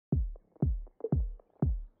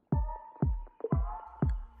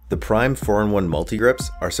The Prime 4-in-1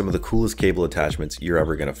 multi-grips are some of the coolest cable attachments you're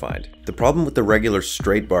ever going to find. The problem with the regular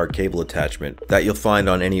straight bar cable attachment that you'll find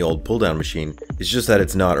on any old pull-down machine is just that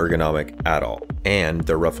it's not ergonomic at all, and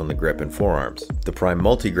they're rough on the grip and forearms. The Prime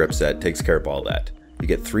multi-grip set takes care of all that. You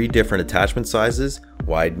get 3 different attachment sizes,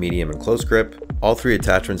 wide, medium, and close grip. All 3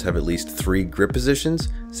 attachments have at least 3 grip positions: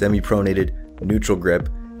 semi-pronated, neutral grip,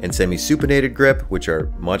 and semi-supinated grip, which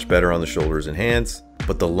are much better on the shoulders and hands.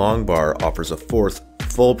 But the long bar offers a 4th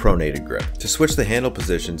full pronated grip. To switch the handle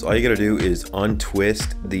positions, all you gotta do is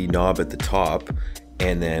untwist the knob at the top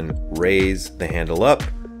and then raise the handle up,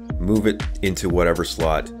 move it into whatever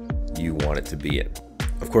slot you want it to be in.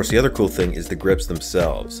 Of course, the other cool thing is the grips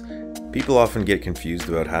themselves. People often get confused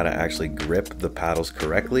about how to actually grip the paddles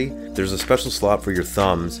correctly. There's a special slot for your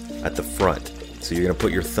thumbs at the front. So you're gonna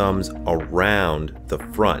put your thumbs around the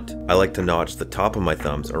front. I like to notch the top of my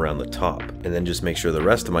thumbs around the top, and then just make sure the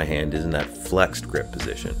rest of my hand is in that flexed grip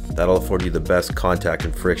position. That'll afford you the best contact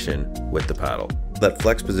and friction with the paddle. That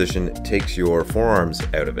flex position takes your forearms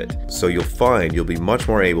out of it. So you'll find you'll be much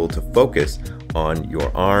more able to focus on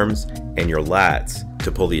your arms and your lats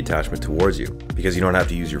to pull the attachment towards you, because you don't have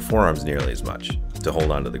to use your forearms nearly as much to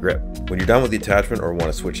hold on to the grip. When you're done with the attachment or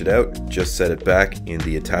want to switch it out, just set it back in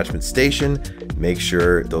the attachment station. Make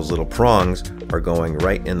sure those little prongs are going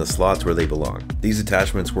right in the slots where they belong. These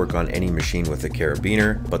attachments work on any machine with a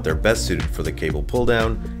carabiner, but they're best suited for the cable pull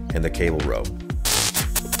down and the cable row.